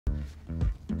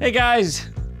Hey guys,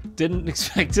 didn't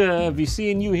expect to be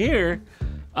seeing you here.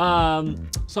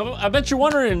 So I bet you're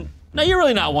wondering, no, you're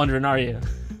really not wondering, are you?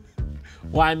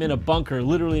 Why I'm in a bunker,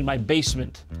 literally in my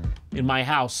basement, in my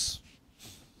house.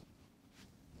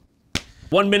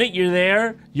 1 minute you're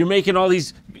there, you're making all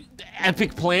these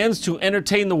epic plans to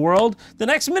entertain the world. The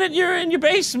next minute you're in your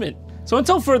basement. So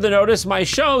until further notice, my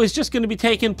show is just gonna be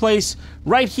taking place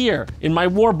right here in my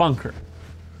war bunker.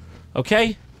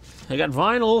 Okay? I got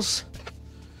vinyls.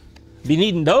 Be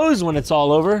needing those when it's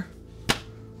all over.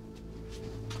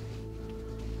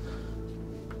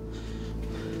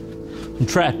 I'm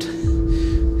trapped.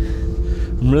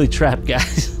 I'm really trapped,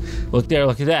 guys. Look there,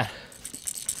 look at that.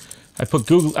 I put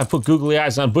googly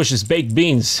eyes on Bush's baked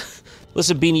beans.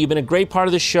 Listen, Beanie, you've been a great part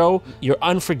of the show. You're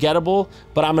unforgettable,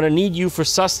 but I'm gonna need you for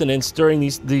sustenance during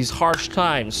these harsh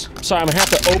times. Sorry, I'm gonna have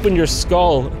to open your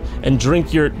skull and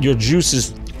drink your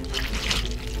juices.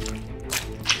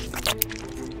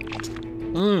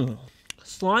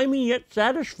 Slimy yet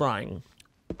satisfying.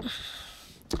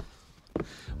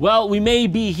 Well, we may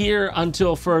be here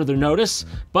until further notice,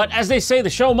 but as they say, the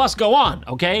show must go on,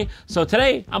 okay? So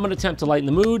today, I'm gonna attempt to lighten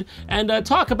the mood and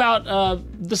talk about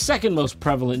the second most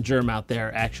prevalent germ out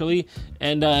there, actually.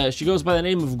 And she goes by the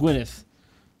name of Gwyneth.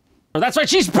 Oh, that's right,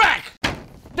 she's back!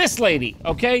 This lady,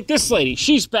 okay? This lady,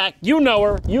 she's back. You know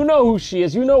her, you know who she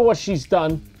is, you know what she's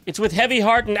done. It's with heavy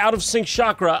heart and out of sync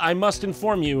chakra, I must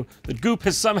inform you that Goop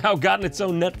has somehow gotten its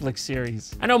own Netflix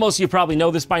series. I know most of you probably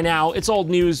know this by now, it's old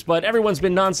news, but everyone's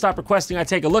been nonstop requesting I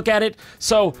take a look at it,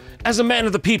 so as a man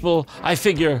of the people, I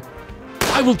figure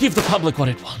I will give the public what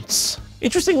it wants.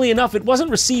 Interestingly enough, it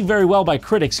wasn't received very well by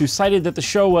critics who cited that the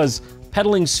show was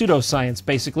peddling pseudoscience,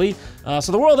 basically.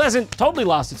 So the world hasn't totally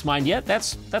lost its mind yet.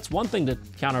 That's one thing to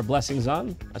count our blessings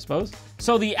on, I suppose.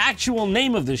 So the actual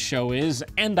name of this show is,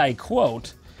 and I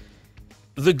quote,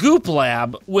 The Goop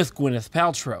Lab with Gwyneth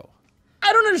Paltrow.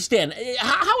 I don't understand.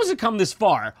 How has it come this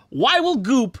far? Why will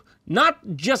Goop not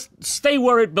just stay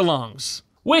where it belongs?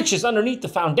 Which is underneath the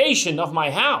foundation of my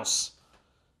house,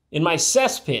 in my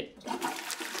cesspit.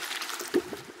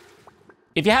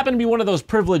 If you happen to be one of those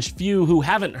privileged few who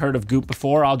haven't heard of Goop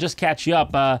before, I'll just catch you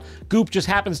up. Goop just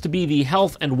happens to be the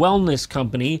health and wellness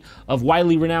company of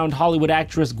widely renowned Hollywood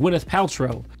actress Gwyneth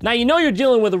Paltrow. Now, you know you're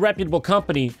dealing with a reputable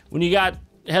company when you got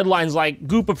headlines like,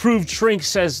 Goop-approved shrink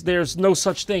says there's no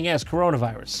such thing as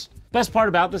coronavirus. Best part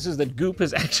about this is that Goop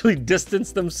has actually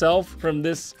distanced themselves from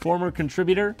this former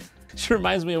contributor. It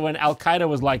reminds me of when Al-Qaeda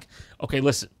was like, okay,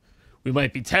 listen, we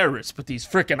might be terrorists, but these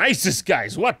frickin' ISIS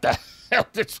guys, what the hell?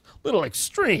 It's a little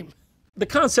extreme. The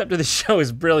concept of the show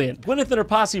is brilliant. Gwyneth and her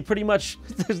posse pretty much,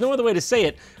 there's no other way to say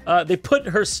it, they put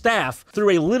her staff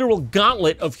through a literal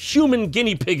gauntlet of human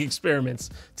guinea pig experiments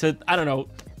to, I don't know,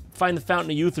 find the fountain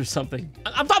of youth or something.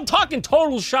 I'm talking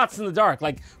total shots in the dark.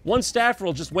 Like, one staffer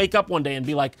will just wake up one day and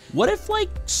be like, what if, like,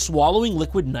 swallowing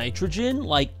liquid nitrogen,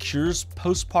 like, cures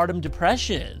postpartum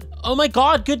depression? Oh my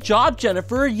God, good job,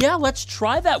 Jennifer. Yeah, let's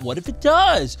try that. What if it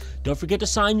does? Don't forget to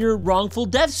sign your wrongful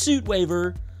death suit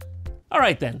waiver. All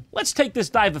right then, let's take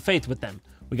this dive of faith with them.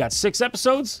 We got 6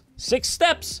 episodes, 6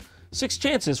 steps, 6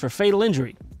 chances for fatal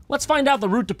injury. Let's find out the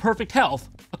route to perfect health,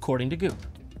 according to Goop.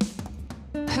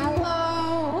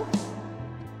 Hello.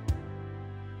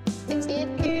 Is it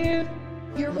you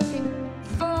you're looking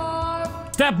for?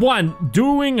 Step 1,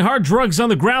 doing hard drugs on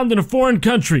the ground in a foreign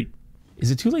country. Is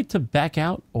it too late to back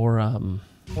out, or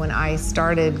When I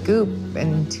started Goop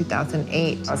in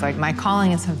 2008, I was like, my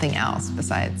calling is something else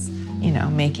besides, you know,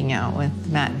 making out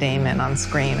with Matt Damon on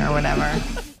screen or whatever.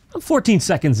 I'm 14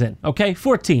 seconds in, okay?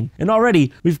 14. And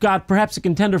already, we've got perhaps a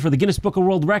contender for the Guinness Book of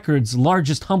World Records'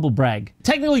 largest humble brag.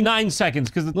 Technically 9 seconds,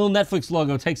 because the little Netflix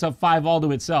logo takes up 5 all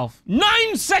to itself.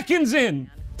 9 seconds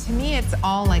in! To me, it's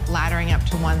all like laddering up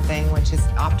to one thing, which is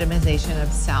optimization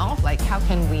of self. Like, how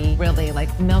can we really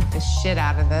like milk the shit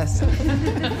out of this?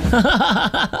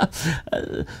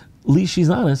 At least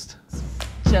she's honest.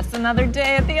 Just another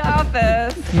day at the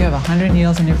office. You have 100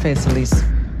 needles in your face, Elise.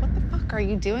 What the fuck are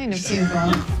you doing to people?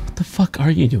 What the fuck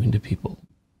are you doing to people?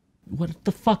 What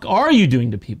the fuck are you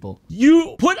doing to people?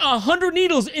 You put 100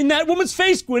 needles in that woman's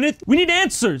face, Gwyneth. We need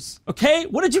answers, okay?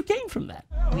 What did you gain from that?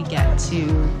 We get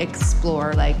to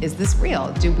explore, like, is this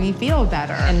real? Do we feel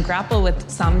better? And grapple with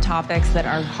some topics that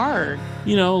are hard.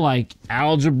 You know, like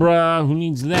algebra, who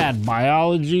needs that?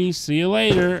 Biology, see you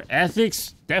later.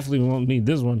 Ethics, definitely won't need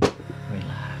this one.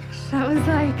 That was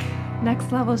like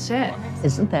next level shit.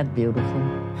 Isn't that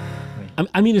beautiful?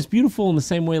 I mean, it's beautiful in the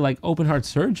same way like open heart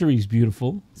surgery is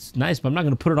beautiful. It's nice, but I'm not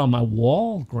gonna put it on my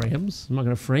wall, Grams. I'm not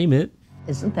gonna frame it.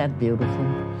 Isn't that beautiful?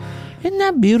 Isn't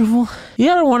that beautiful? You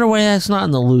gotta wonder why that's not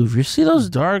in the Louvre. You see those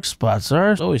dark spots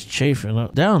are always chafing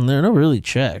up down there. No really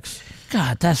checks.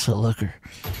 God, that's a looker.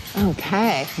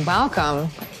 Okay, welcome.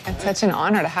 It's such an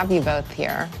honor to have you both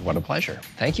here. What a pleasure.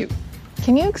 Thank you.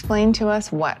 Can you explain to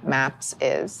us what MAPS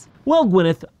is? Well,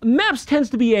 Gwyneth, maps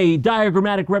tends to be a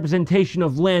diagrammatic representation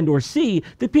of land or sea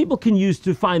that people can use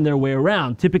to find their way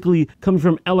around, typically coming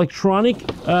from electronic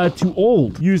to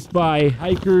old, used by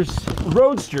hikers,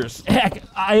 roadsters. Heck,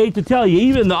 I hate to tell you,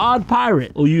 even the odd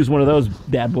pirate will use one of those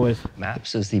bad boys.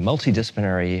 MAPS is the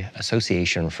Multidisciplinary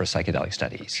Association for Psychedelic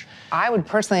Studies. I would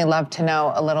personally love to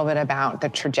know a little bit about the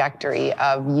trajectory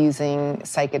of using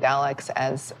psychedelics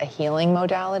as a healing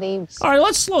modality. All right,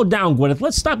 let's slow down, Gwyneth.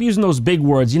 Let's stop using those big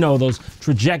words, you know, those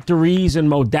trajectories and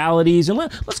modalities, and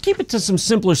let's keep it to some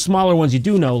simpler, smaller ones you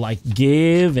do know, like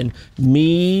give and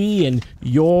me and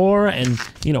your and,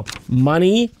 you know,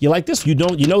 money. You like this? You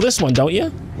know this one, don't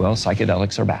you? Well,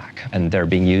 psychedelics are back, and they're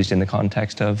being used in the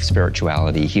context of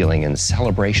spirituality, healing, and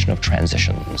celebration of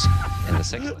transitions. In the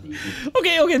 60s.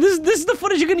 Okay, this is the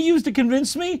footage you're gonna use to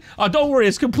convince me? Oh, don't worry,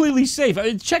 it's completely safe.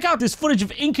 Check out this footage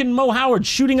of Incan Mo Howard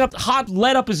shooting up hot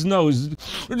lead up his nose.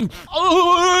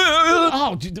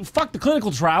 Oh, dude, fuck the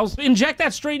clinical trials. Inject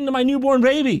that straight into my newborn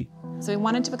baby. So we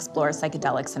wanted to explore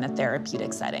psychedelics in a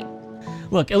therapeutic setting.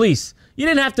 Look, Elise, you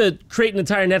didn't have to create an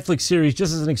entire Netflix series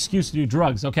just as an excuse to do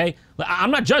drugs, okay?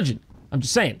 I'm not judging. I'm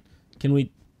just saying. Can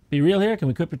we be real here? Can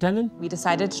we quit pretending? We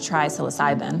decided to try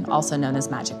psilocybin, also known as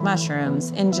magic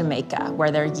mushrooms, in Jamaica, where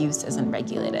their use isn't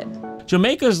regulated.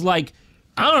 Jamaica's like,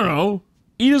 I don't know,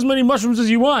 eat as many mushrooms as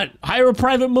you want. Hire a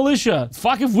private militia.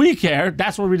 Fuck if we care.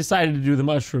 That's where we decided to do the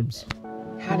mushrooms.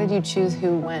 How did you choose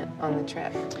who went on the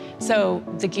trip? So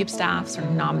the Goop staff sort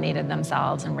of nominated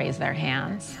themselves and raised their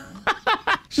hands.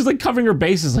 She's like covering her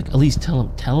bases, like, Elise, tell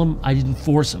him I didn't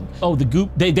force him. Oh, the Goop,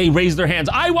 they raised their hands.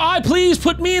 I please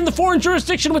put me in the foreign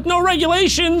jurisdiction with no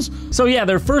regulations. So yeah,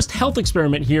 their first health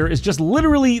experiment here is just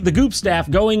literally the Goop staff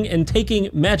going and taking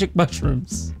magic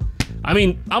mushrooms. I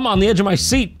mean, I'm on the edge of my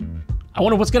seat. I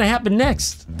wonder what's gonna happen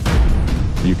next.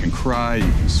 You can cry,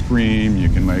 you can scream, you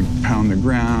can like pound the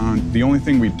ground. The only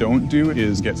thing we don't do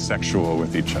is get sexual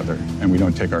with each other, and we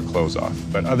don't take our clothes off.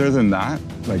 But other than that,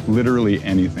 like literally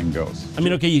anything goes. I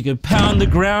mean, okay, you can pound the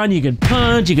ground, you can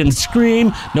punch, you can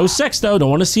scream. No sex though, don't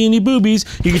wanna see any boobies.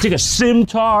 You can take a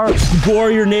scimitar,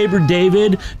 gore your neighbor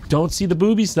David. Don't see the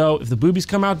boobies though. If the boobies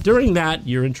come out during that,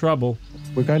 you're in trouble.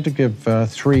 We're going to give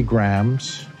 3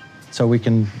 grams so we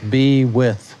can be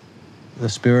with the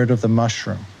spirit of the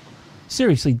mushroom.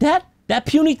 Seriously, that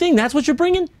puny thing, that's what you're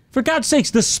bringing? For God's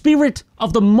sakes, the spirit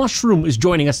of the mushroom is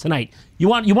joining us tonight. You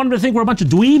want him to think we're a bunch of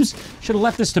dweebs? Should have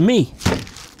left this to me.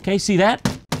 Okay, see that?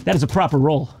 That is a proper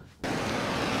role.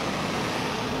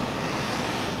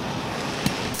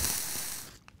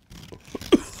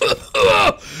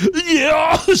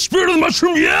 Yeah, the spirit of the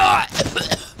mushroom, yeah!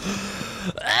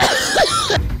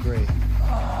 Great.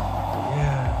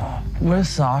 Yeah. Where's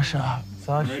Sasha?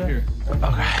 Sasha? Right here.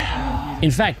 Okay.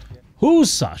 In fact,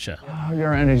 who's Sasha? Oh,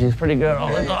 your energy's pretty good all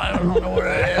the time. I don't know where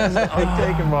it is.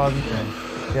 Take him on.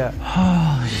 Yeah.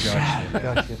 Oh, shit.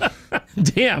 Got you.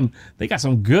 Damn, they got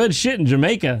some good shit in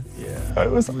Jamaica. Yeah. I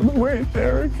was on the way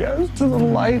there again to the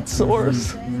light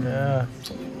source. Yeah.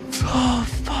 Oh,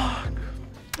 fuck.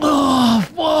 Oh,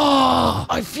 fuck.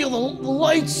 I feel the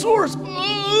light source.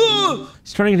 Ugh.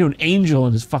 He's turning into an angel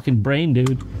in his fucking brain,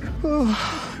 dude.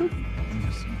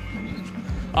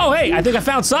 Oh, hey, I think I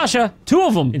found Sasha. 2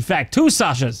 of them. In fact, 2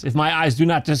 Sashas, if my eyes do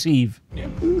not deceive.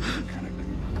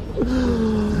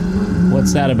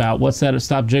 What's that about? What's that?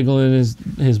 Stop jiggling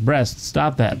his breast.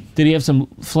 Stop that. Did he have some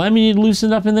phlegm he needed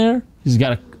loosened up in there? He's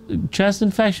got a chest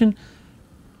infection?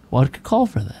 What could call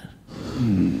for that?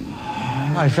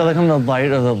 I feel like I'm the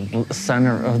light of the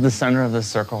center of the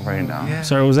circle right now. Yeah.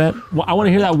 Sorry, what was that? Well, I want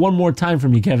to hear that one more time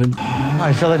from you, Kevin.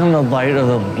 I feel like I'm the light of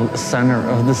the center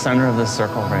of the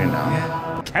circle right now.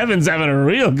 Yeah. Kevin's having a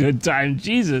real good time,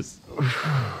 Jesus.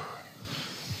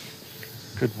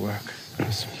 Good work.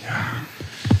 Yeah.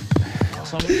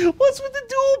 What's with the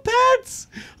dual pads?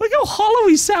 Like how hollow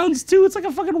he sounds too. It's like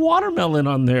a fucking watermelon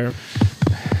on there.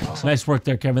 Nice work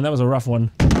there, Kevin. That was a rough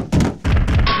one.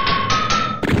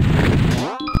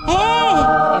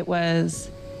 It was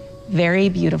very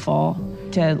beautiful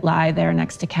to lie there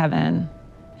next to Kevin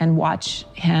and watch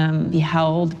him be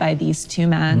held by these 2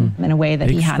 men in a way that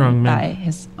he hadn't by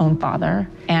his own father.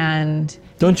 And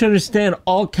don't you understand?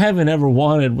 All Kevin ever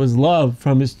wanted was love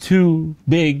from his 2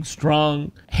 big,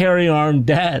 strong, hairy-armed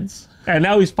dads. And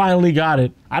now he's finally got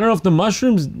it. I don't know if the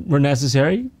mushrooms were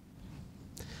necessary,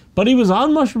 but he was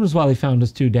on mushrooms while he found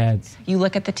his 2 dads. you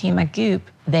look at the team at Goop,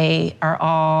 they are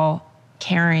all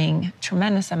carrying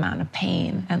tremendous amount of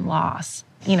pain and loss.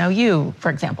 You know, you, for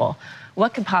example,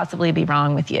 what could possibly be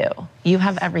wrong with you? You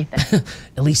have everything.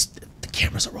 At least the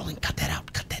cameras are rolling. Cut that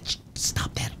out. Cut that.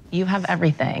 Stop that. You have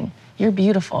everything. You're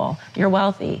beautiful. You're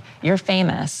wealthy. You're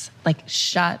famous. Like,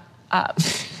 shut up.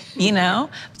 You know?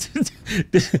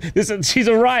 She's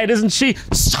a riot, isn't she?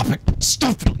 Stop it!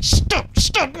 Stop!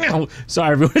 Stop now!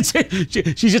 Sorry, everyone.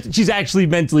 She's actually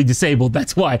mentally disabled.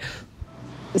 That's why.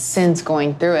 Since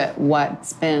going through it,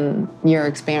 what's been your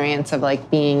experience of like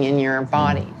being in your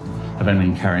body? I've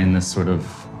been carrying this sort of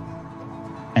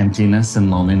emptiness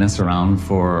and loneliness around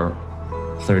for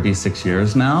 36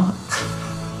 years now.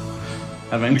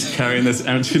 I've been carrying this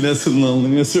emptiness and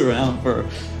loneliness around for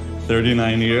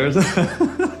 39 years.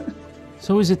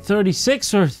 So is it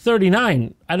 36 or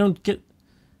 39? I don't get...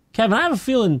 Kevin, I have a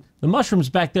feeling the mushrooms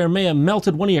back there may have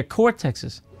melted one of your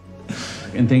cortexes.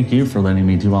 And thank you for letting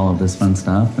me do all of this fun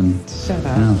stuff. And shut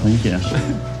up. Yeah, thank you.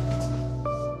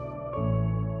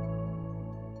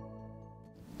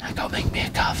 Now go make me a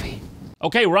coffee.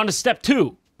 Okay, we're on to step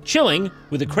 2. Chilling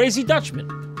with a crazy Dutchman.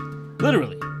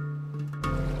 Literally.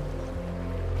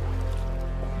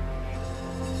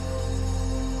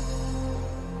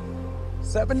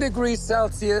 Seven degrees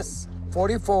Celsius,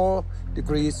 44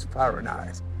 degrees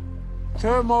Fahrenheit.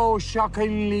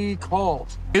 Thermo-shockingly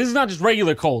cold. This is not just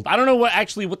regular cold. I don't know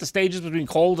what the stages between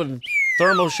cold and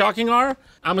thermo-shocking are.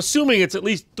 I'm assuming it's at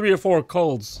least 3 or 4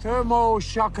 colds.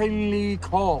 Thermo-shockingly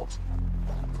cold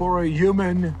for a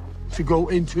human to go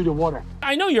into the water.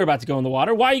 I know you're about to go in the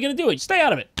water. Why are you gonna do it? Stay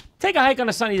out of it. Take a hike on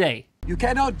a sunny day. You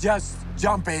cannot just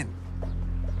jump in.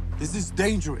 This is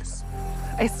dangerous.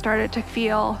 I started to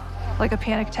feel like a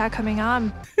panic attack coming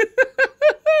on.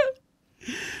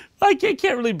 I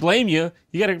can't really blame you.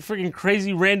 You got a freaking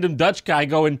crazy random Dutch guy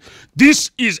going,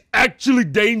 "This is actually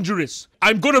dangerous.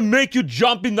 I'm gonna make you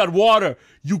jump in that water.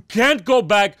 You can't go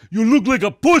back. You look like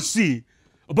a pussy.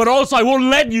 But also, I won't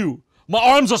let you. My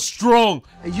arms are strong."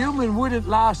 A human wouldn't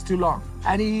last too long,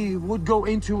 and he would go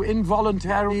into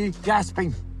involuntary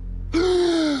gasping.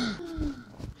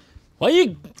 Why are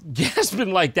you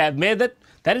gasping like that, man? That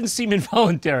didn't seem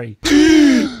involuntary.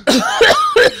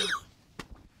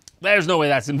 There's no way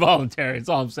that's involuntary, that's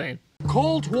all I'm saying.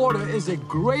 Cold water is a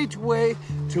great way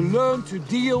to learn to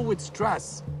deal with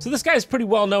stress. So this guy's pretty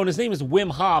well known. His name is Wim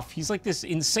Hof. He's like this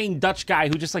insane Dutch guy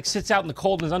who just like sits out in the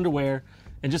cold in his underwear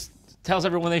and just tells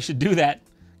everyone they should do that.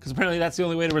 Because apparently that's the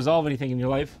only way to resolve anything in your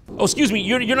life. Oh, excuse me,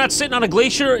 you're not sitting on a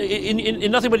glacier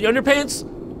in nothing but your underpants?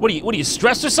 What are you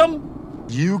stressed or something?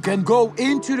 You can go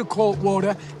into the cold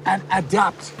water and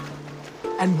adapt.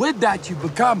 And with that, you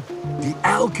become the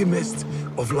alchemist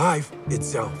of life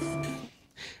itself.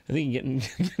 I think you're getting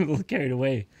a little carried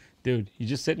away. Dude, you're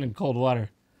just sitting in cold water.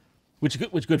 Which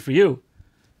good for you.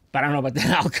 But I don't know about the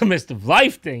alchemist of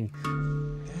life thing.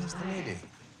 There's the lady.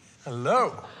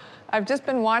 Hello. I've just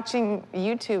been watching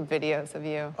YouTube videos of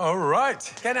you. All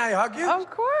right. Can I hug you? Of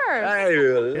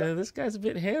course. Yeah, this guy's a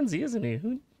bit handsy, isn't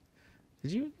he?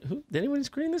 Did anyone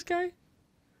screen this guy?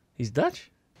 He's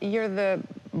Dutch? You're the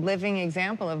living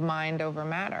example of mind over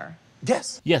matter.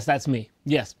 Yes. Yes, that's me.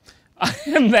 Yes. I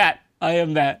am that. I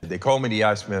am that. They call me the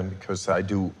Iceman because I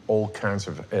do all kinds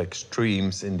of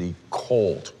extremes in the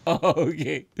cold. Oh,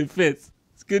 okay. It fits.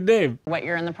 It's a good name. What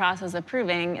you're in the process of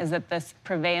proving is that this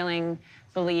prevailing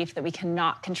belief that we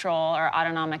cannot control our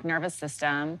autonomic nervous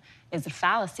system is a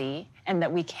fallacy, and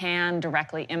that we can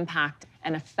directly impact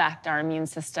and affect our immune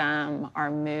system, our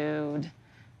mood,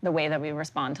 the way that we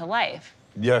respond to life.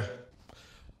 Yeah.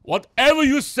 Whatever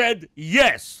you said,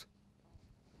 yes.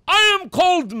 I am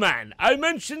cold man. I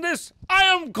mentioned this. I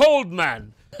am cold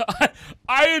man.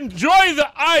 I enjoy the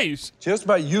ice. Just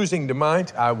by using the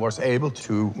mind, I was able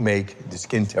to make the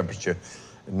skin temperature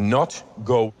not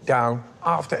go down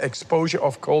after exposure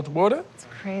of cold water. It's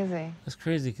crazy. That's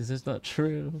crazy because it's not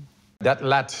true. That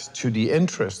led to the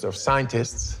interest of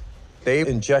scientists. They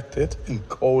injected E.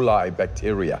 coli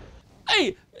bacteria.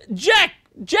 Hey, Jack,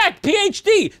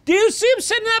 PhD, do you see him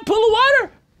sitting in that pool of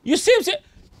water? You see him sit?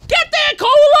 Get that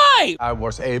coli! I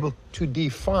was able to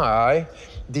defy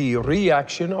the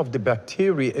reaction of the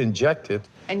bacteria injected.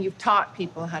 And you've taught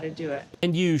people how to do it.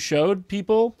 And you showed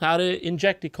people how to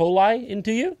inject E. coli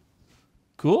into you?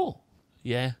 Cool.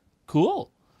 Yeah,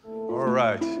 cool. All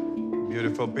right,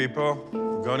 beautiful people.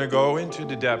 We're gonna go into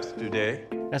the depths today.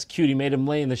 That's cute. He made him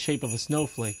lay in the shape of a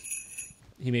snowflake.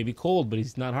 He may be cold, but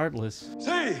he's not heartless.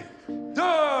 See,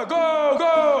 da, go,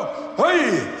 go,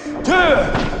 hey,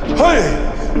 da,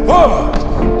 hey,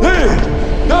 oh,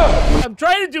 hey, da. I'm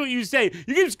trying to do what you say.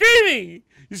 You keep screaming.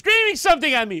 You're screaming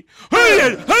something at me.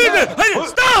 Hey,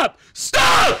 stop!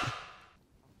 Stop!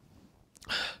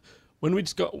 When we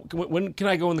just go, when can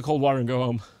I go in the cold water and go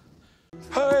home?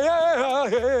 What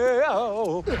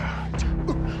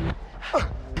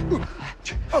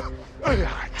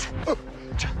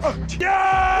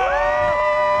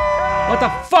the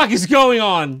fuck is going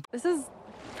on? This is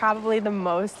probably the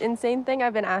most insane thing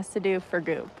I've been asked to do for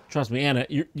Goop. Trust me, Anna,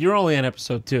 you're only on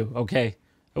episode 2, okay?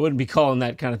 I wouldn't be calling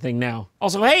that kind of thing now.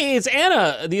 Also, hey, it's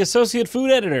Anna, the associate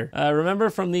food editor. Remember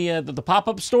from the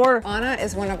pop-up store? Anna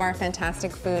is one of our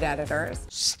fantastic food editors.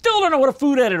 Still don't know what a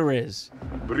food editor is.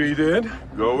 Breathe in,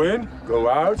 go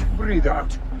out, breathe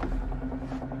out.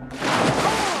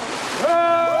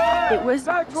 It was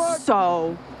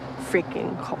so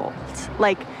freaking cold.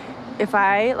 Like, if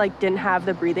I didn't have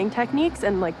the breathing techniques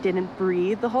and didn't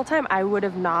breathe the whole time, I would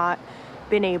have not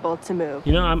been able to move.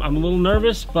 You know, I'm a little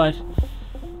nervous, but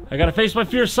I gotta face my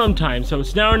fears sometime, so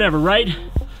it's now or never, right?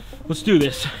 Let's do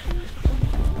this.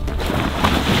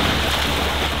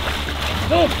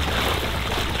 Oh!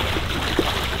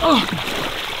 Oh!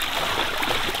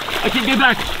 I can't get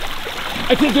back!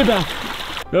 I can't get back!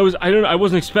 I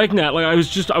wasn't expecting that. Like, I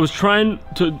was trying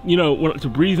to, you know, to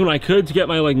breathe when I could to get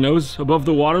my nose above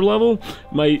the water level.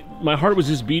 My heart was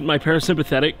just beating. My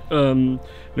parasympathetic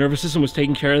nervous system was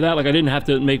taking care of that. Like, I didn't have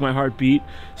to make my heart beat,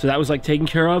 so that was taken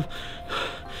care of.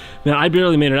 Man, I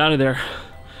barely made it out of there.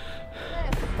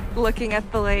 Looking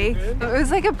at the lake, it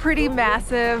was a pretty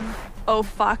massive oh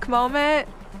fuck moment.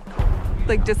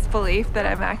 Like disbelief that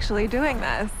I'm actually doing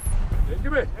this.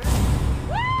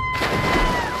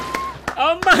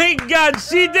 Oh my God,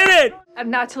 she did it!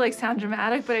 Not to sound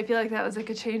dramatic, but I feel like that was a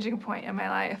changing point in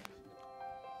my life.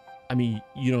 I mean,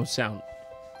 you don't sound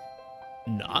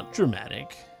not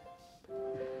dramatic.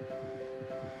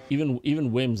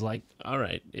 Even Wim's like, all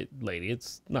right, lady,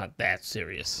 it's not that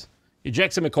serious.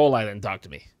 Eject some E. coli, then talk to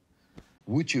me.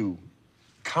 Would you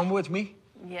come with me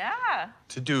Yeah.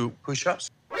 to do push-ups?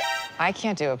 I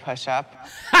can't do a push-up.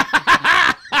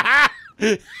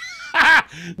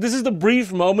 This is the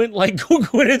brief moment,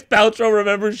 Gwyneth Paltrow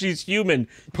remembers she's human.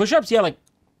 Push-ups, yeah,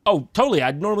 oh, totally.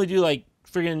 I'd normally do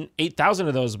friggin' 8,000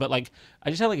 of those, but I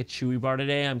just had a Chewy bar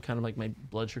today. I'm kind of my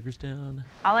blood sugar's down.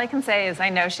 All I can say is I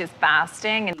know she's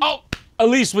fasting and— Oh,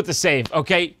 Elise with the save,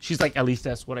 okay? She's like, at least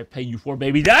that's what I pay you for,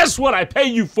 baby. That's what I pay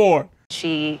you for.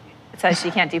 She says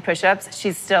she can't do push-ups.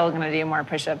 She's still gonna do more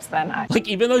push-ups than I.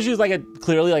 Even though she's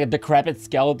clearly a decrepit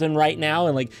skeleton right now,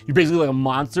 and you're basically a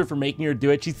monster for making her do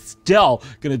it, she's still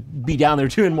gonna be down there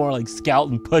doing more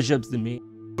skeleton push-ups than me.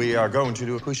 We are going to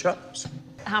do push-ups.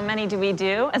 How many do we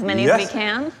do? As many as we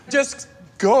can? Just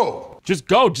go. Just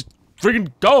go. Just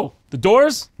friggin' go. The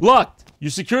door's locked.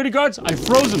 Your security guards, I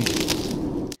froze them.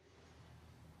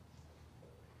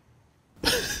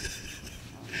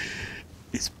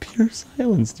 It's pure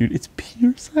silence, dude. It's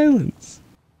pure silence.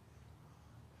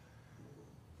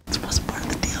 This wasn't part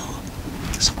of the deal.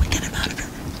 So we get him out of here.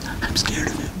 I'm scared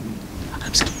of him.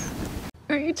 I'm scared.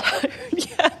 Are you tired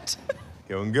yet?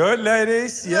 Going good,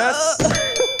 ladies. Yes.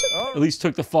 At least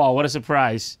took the fall. What a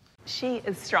surprise. She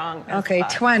is strong. Okay,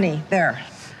 20. There.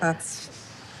 That's...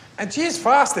 And she's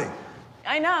fasting.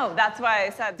 I know. That's why I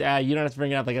said. You don't have to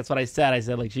bring it up. That's what I said. I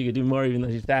said she could do more even though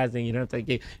she's fasting. You don't have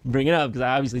to bring it up because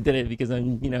I obviously did it because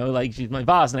I'm, she's my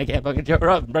boss and I can't fucking show her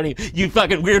up in front of you. You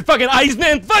fucking weird fucking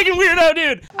Iceman fucking weirdo,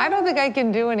 dude. I don't think I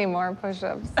can do any more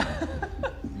push-ups.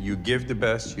 You give the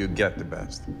best, you get the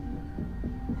best.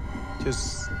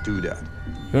 Just do that.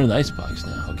 You're in the icebox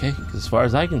now, okay? Because as far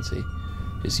as I can see,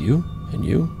 it's you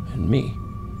and me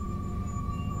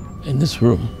in this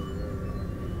room,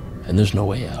 and there's no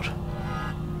way out.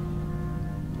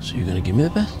 So you're gonna give me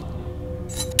the best?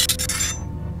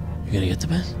 You're gonna get the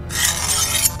best?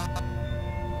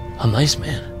 I'm the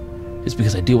Iceman. It's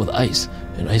because I deal with ice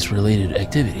and ice-related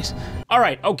activities. All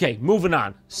right, okay, moving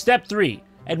on. Step 3,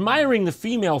 admiring the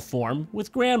female form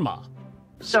with grandma.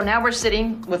 So now we're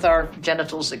sitting with our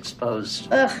genitals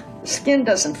exposed. Ugh, skin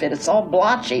doesn't fit. It's all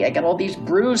blotchy. I got all these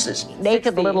bruises.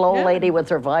 Naked little old lady with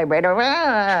her vibrator.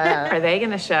 Are they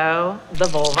gonna show the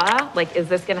vulva? Is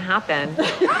this gonna happen?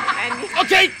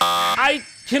 Okay, I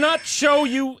cannot show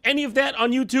you any of that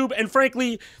on YouTube, and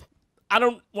frankly, I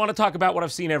don't want to talk about what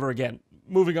I've seen ever again.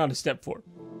 Moving on to step 4.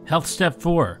 Health step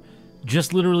 4,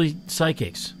 just literally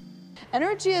psychics.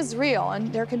 Energy is real,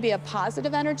 and there can be a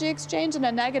positive energy exchange and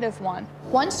a negative one.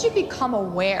 Once you become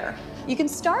aware, you can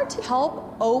start to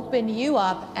help open you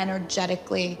up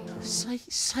energetically. Psychics?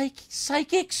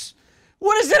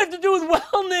 What does that have to do with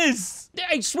wellness?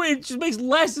 I swear, it just makes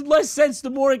less and less sense the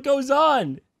more it goes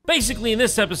on. Basically, in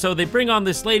this episode, they bring on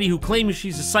this lady who claims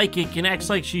she's a psychic and acts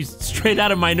like she's straight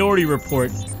out of Minority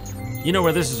Report. You know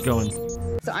where this is going.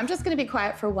 So I'm just gonna be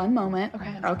quiet for one moment.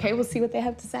 Okay, we'll see what they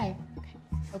have to say. Okay.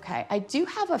 Okay, I do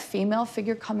have a female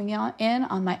figure coming in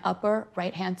on my upper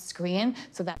right-hand screen,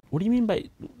 so that... What do you mean by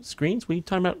screens? What are you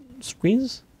talking about,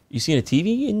 screens? You seeing a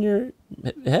TV in your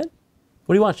head?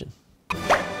 What are you watching?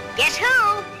 Guess who?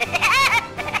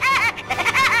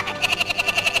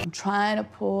 I'm trying to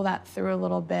pull that through a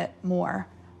little bit more.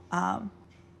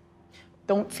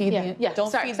 Don't feed the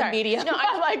media. No,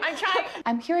 I'm trying.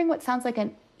 I'm hearing what sounds like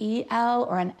an EL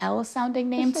or an L sounding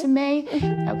name to me.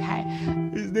 Okay.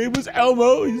 His name was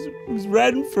Elmo. He was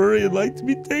red and furry and liked to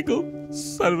be tickled.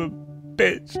 Son of a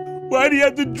bitch. Why do you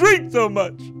have to drink so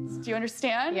much? Do you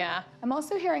understand? Yeah. I'm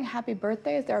also hearing happy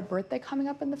birthday. Is there a birthday coming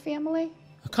up in the family?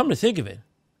 Come to think of it,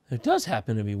 there does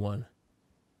happen to be one.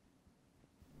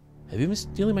 Have you been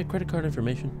stealing my credit card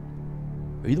information?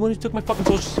 Are you the one who took my fucking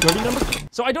social security number?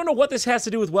 So I don't know what this has to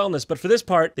do with wellness, but for this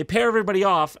part, they pair everybody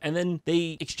off and then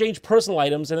they exchange personal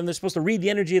items and then they're supposed to read the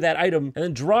energy of that item and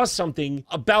then draw something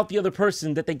about the other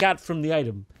person that they got from the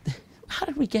item. How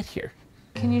did we get here?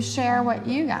 Can you share what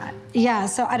you got? Yeah,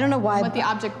 so I don't know why. What the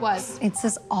object was? It's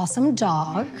this awesome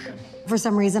dog. For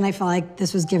some reason, I felt like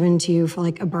this was given to you for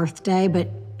like a birthday, but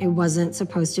it wasn't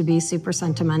supposed to be super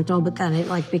sentimental, but then it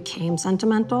like became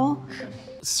sentimental.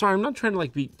 Sorry, I'm not trying to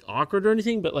like be awkward or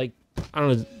anything, but like, I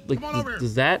don't know, like,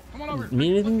 does that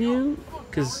mean anything to you?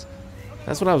 Because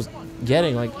that's what I was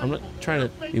getting. Like, I'm not trying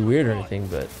to be weird or anything,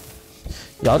 but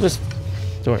y'all just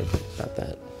don't worry about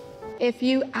that. If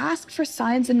you ask for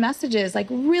signs and messages, like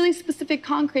really specific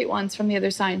concrete ones from the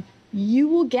other sign, you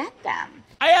will get them.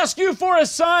 I ask you for a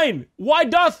sign. Why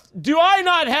do I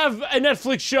not have a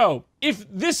Netflix show? If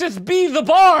this'th be the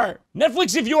bar.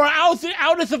 Netflix, if you are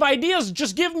outeth of ideas,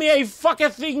 just give me a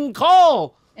fucking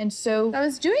call. And so I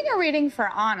was doing a reading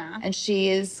for Anna, and she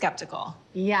is skeptical.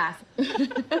 Yeah.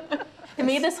 To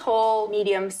me, this whole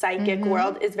medium psychic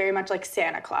world is very much like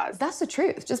Santa Claus. That's the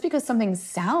truth. Just because something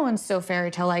sounds so fairy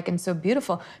tale-like and so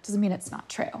beautiful doesn't mean it's not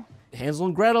true. Hansel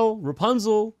and Gretel,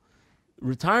 Rapunzel,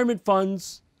 retirement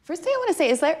funds. First thing I want to say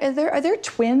is, are there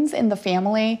twins in the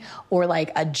family, or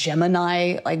like a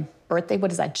Gemini birthday?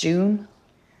 What is that, June?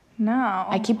 No.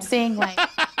 I keep seeing like.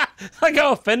 Like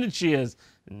how offended she is.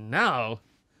 No.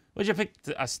 Why'd you pick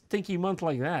a stinky month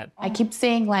like that? I keep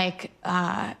seeing like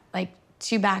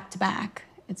two back to back.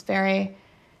 It's very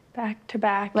back to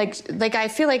back. Like I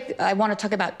feel like I want to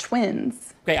talk about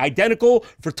twins. Okay, identical,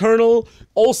 fraternal,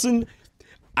 Olsen.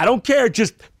 I don't care.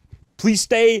 Just please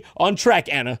stay on track,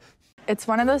 Anna. It's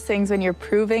one of those things when you're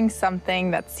proving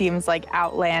something that seems like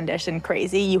outlandish and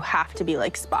crazy, you have to be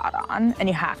like spot on and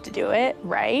you have to do it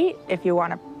right if you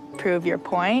want to prove your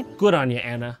point. Good on you,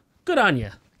 Anna. Good on you.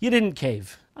 You didn't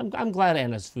cave. I'm glad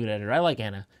Anna's food editor. I like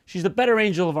Anna. She's the better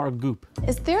angel of our goop.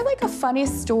 Is there like a funny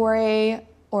story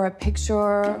or a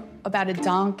picture about a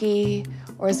donkey,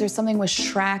 or is there something with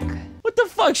Shrek? What the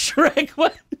fuck, Shrek?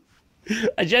 What?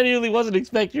 I genuinely wasn't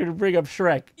expecting you to bring up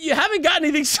Shrek. You haven't got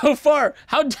anything so far.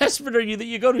 How desperate are you that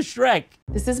you go to Shrek?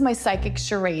 This is my psychic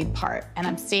charade part, and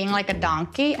I'm seeing like a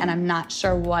donkey, and I'm not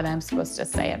sure what I'm supposed to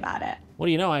say about it. Well,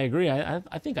 you know, I agree. I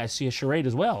think I see a charade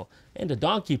as well, and a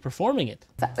donkey performing it.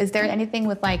 Is there anything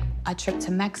with like a trip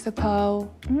to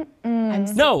Mexico?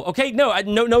 No, okay,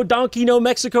 no donkey, no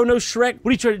Mexico, no Shrek. What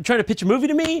are you trying to pitch a movie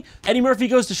to me? Eddie Murphy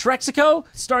Goes to Shrexico,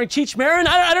 starring Cheech Marin?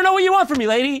 I don't know what you want from me,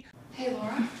 lady. Hey,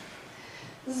 Laura.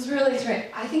 This is really strange.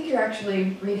 I think you're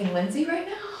actually reading Lindsay right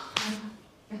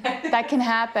now. That can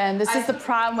happen. This is the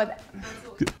problem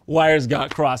with... Wires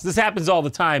got crossed. This happens all the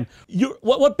time.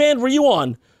 What band were you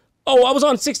on? Oh, I was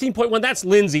on 16.1. That's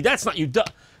Lindsay. That's not you.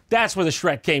 That's where the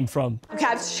Shrek came from. Okay, I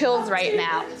have chills right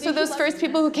now. So those first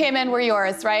people who came in were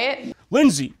yours, right?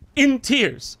 Lindsay, in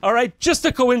tears, all right? Just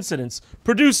a coincidence.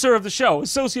 Producer of the show,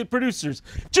 associate producers.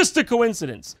 Just a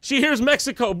coincidence. She hears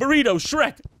Mexico, burrito,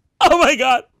 Shrek. Oh my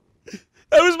God.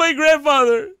 That was my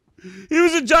grandfather. He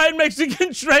was a giant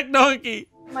Mexican Shrek donkey.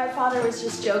 My father was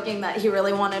just joking that he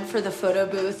really wanted for the photo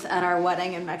booth at our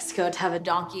wedding in Mexico to have a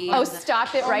donkey. Oh,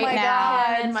 stop it right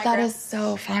now. That is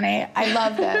so funny. I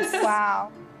love this.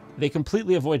 Wow. They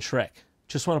completely avoid Shrek.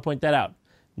 Just want to point that out.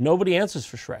 Nobody answers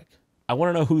for Shrek. I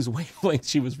want to know whose wavelength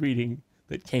she was reading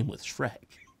that came with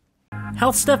Shrek.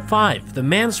 Health Step 5, the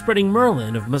man-spreading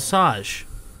Merlin of massage.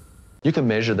 You can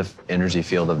measure the energy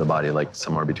field of the body like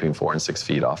somewhere between 4 and 6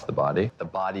 feet off the body. The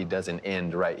body doesn't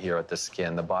end right here at the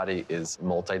skin. The body is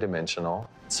multidimensional.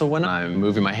 So when I'm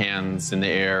moving my hands in the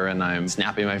air and I'm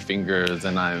snapping my fingers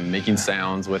and I'm making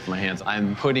sounds with my hands,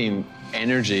 I'm putting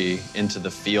energy into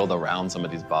the field around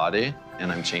somebody's body,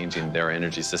 and I'm changing their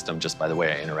energy system just by the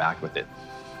way I interact with it.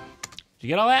 Did you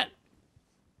get all that?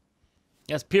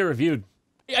 That's peer-reviewed.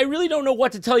 I really don't know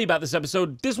what to tell you about this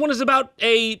episode. This one is about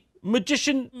a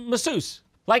magician masseuse.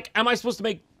 Like, am I supposed to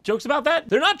make jokes about that?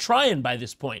 They're not trying by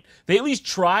this point. They at least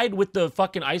tried with the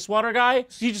fucking ice water guy.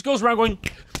 So he just goes around going,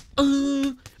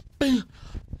 and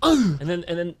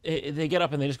then they get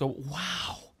up and they just go,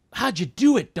 wow, how'd you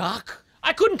do it, Doc?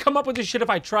 I couldn't come up with this shit if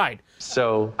I tried.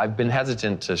 So I've been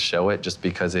hesitant to show it just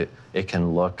because it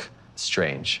can look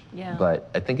strange. Yeah. But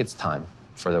I think it's time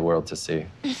for the world to see.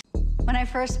 When I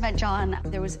first met John,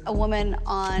 there was a woman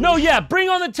on... No, yeah, bring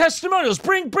on the testimonials.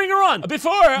 Bring her on.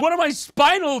 Before, one of my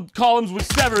spinal columns was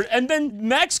severed, and then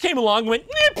Max came along and went,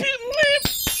 nip, nip,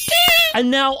 and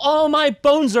now all my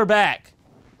bones are back.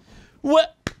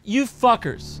 What? You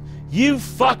fuckers. You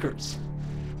fuckers.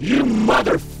 You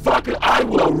motherfucker, I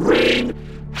will rain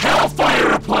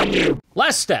hellfire upon you.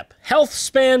 Last step, health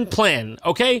span plan,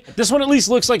 okay? This one at least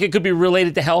looks like it could be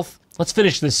related to health. Let's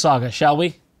finish this saga, shall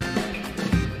we?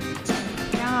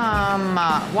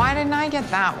 Why didn't I get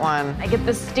that one? I get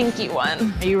the stinky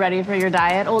one. Are you ready for your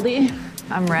diet, oldie?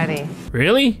 I'm ready.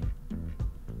 Really?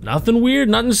 Nothing weird,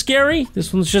 nothing scary?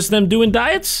 This one's just them doing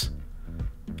diets?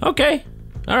 Okay,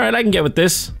 all right, I can get with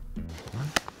this.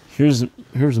 Here's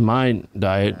my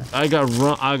diet. I got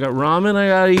ramen I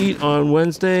gotta eat on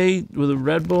Wednesday with a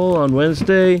Red Bull on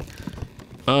Wednesday.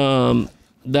 That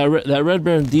Red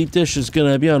Baron deep dish is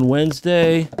gonna be on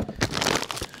Wednesday.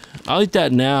 I'll eat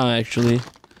that now, actually.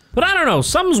 But I don't know,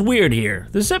 something's weird here.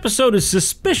 This episode is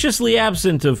suspiciously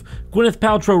absent of Gwyneth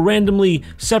Paltrow randomly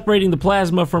separating the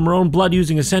plasma from her own blood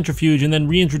using a centrifuge and then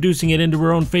reintroducing it into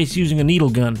her own face using a needle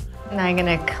gun. Now I'm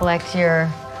gonna collect your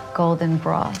golden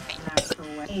broth.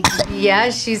 Yeah,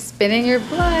 she's spinning your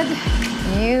blood.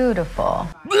 Beautiful.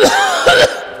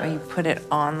 Oh, you put it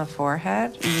on the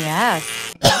forehead?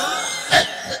 Yes.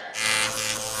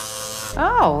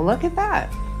 Oh, look at that.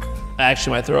 I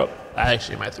actually might throw up.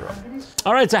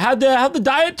 All right, so how'd the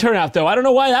diet turn out, though? I don't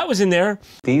know why that was in there.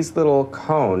 These little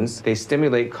cones, they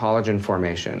stimulate collagen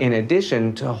formation, in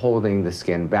addition to holding the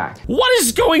skin back. What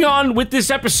is going on with this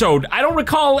episode? I don't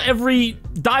recall every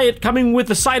diet coming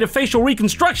with a side of facial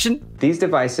reconstruction. These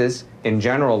devices, in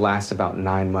general, last about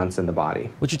 9 months in the body.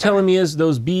 What you're telling me is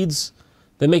those beads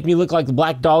that make me look like the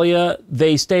Black Dahlia,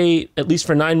 they stay at least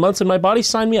for 9 months in my body?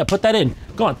 Sign me up, put that in.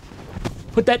 Go on,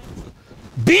 put that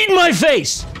bead in my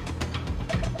face.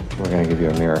 We're gonna give you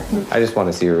a mirror. I just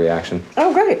want to see your reaction.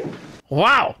 Oh, great.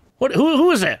 Wow, who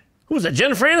is that? Who is that,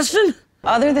 Jennifer Aniston?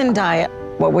 Other than diet,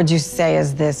 what would you say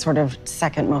is the sort of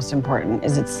second most important?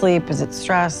 Is it sleep? Is it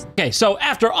stress? Okay, so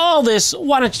after all this,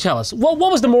 why don't you tell us, what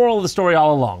was the moral of the story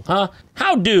all along, huh?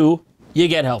 How do you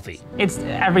get healthy? It's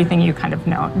everything you kind of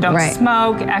know. Don't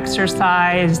smoke,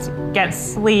 exercise, get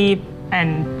sleep,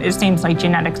 and it seems like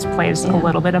genetics plays a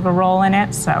little bit of a role in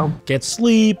it, so. Get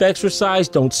sleep, exercise,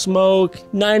 don't smoke,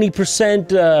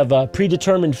 90% of a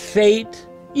predetermined fate.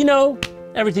 You know,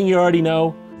 everything you already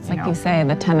know. It's like you say,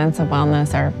 the tenets of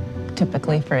wellness are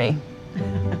typically free.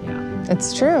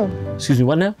 It's true. Excuse me,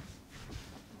 what now?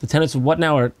 The tenets of what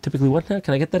now are typically what now?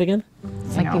 Can I get that again?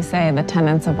 It's like you say, the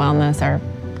tenets of wellness are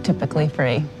typically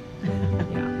free.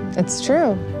 It's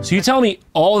true. So you tell me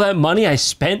all that money I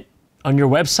spent on your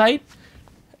website,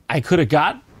 I could have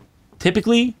got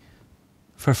typically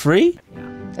for free?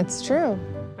 It's true.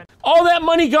 All that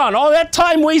money gone, all that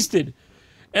time wasted,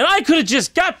 and I could have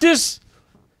just got this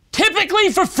typically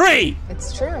for free.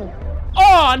 It's true.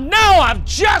 Oh, now I've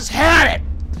just had it.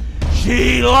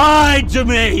 She lied to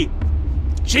me.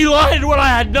 She lied when I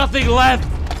had nothing left.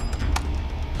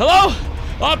 Hello?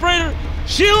 Operator?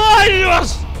 She lied to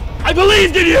us. I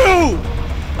believed in you.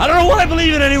 I don't know what I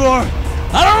believe in anymore.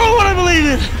 I don't know what I believe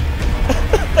in.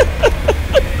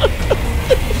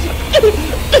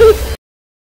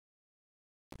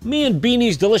 Me and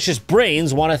Beanie's Delicious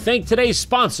Brains want to thank today's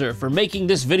sponsor for making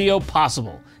this video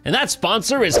possible. And that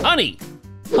sponsor is Honey.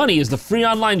 Honey is the free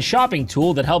online shopping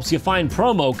tool that helps you find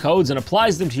promo codes and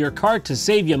applies them to your cart to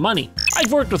save you money. I've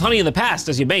worked with Honey in the past,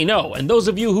 as you may know, and those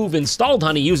of you who've installed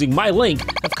Honey using my link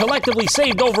have collectively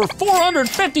saved over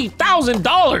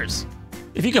 $450,000.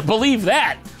 If you can believe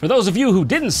that. For those of you who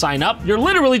didn't sign up, you're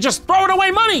literally just throwing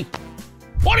away money.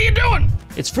 What are you doing?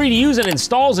 It's free to use and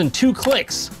installs in 2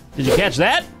 clicks. Did you catch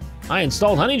that? I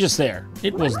installed Honey just there.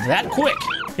 It was that quick.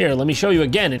 Here, let me show you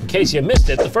again in case you missed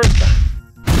it the first time.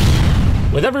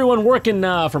 With everyone working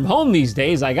from home these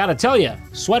days, I gotta tell you,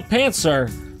 sweatpants are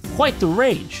quite the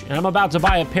rage, and I'm about to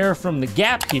buy a pair from the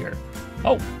Gap here.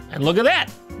 Oh, and look at that.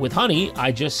 With Honey,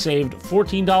 I just saved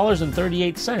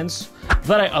 $14.38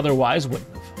 that I otherwise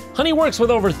wouldn't have. Honey works with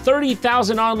over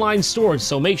 30,000 online stores,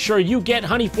 so make sure you get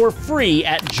Honey for free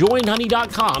at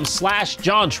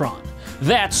joinhoney.com/JonTron.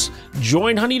 That's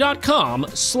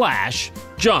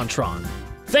joinhoney.com/JonTron.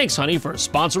 Thanks, Honey, for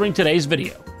sponsoring today's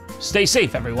video. Stay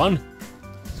safe, everyone.